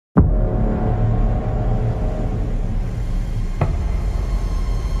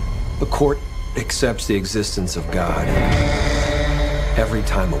court accepts the existence of God every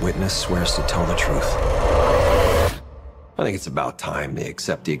time a witness swears to tell the truth. I think it's about time they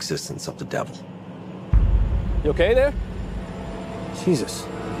accept the existence of the devil. You okay there? Jesus.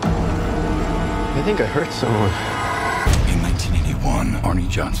 I think I hurt someone. In 1981, Arnie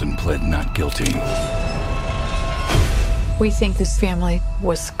Johnson pled not guilty. We think this family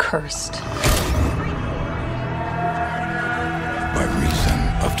was cursed. By reason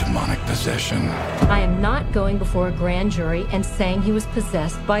of demonic possession. I am not going before a grand jury and saying he was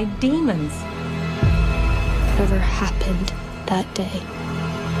possessed by demons. Whatever happened that day,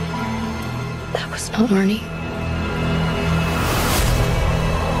 that was not Arnie.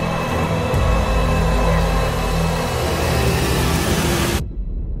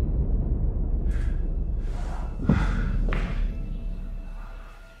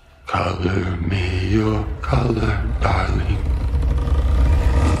 Color me your color, darling.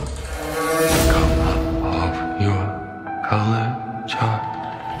 Color of your color chart.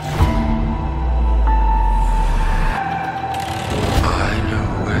 I know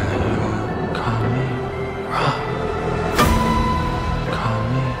where you're coming from.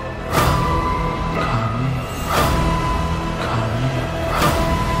 Coming from. Coming from. Coming from.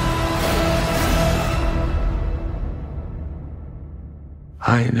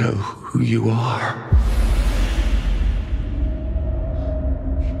 I know who you are.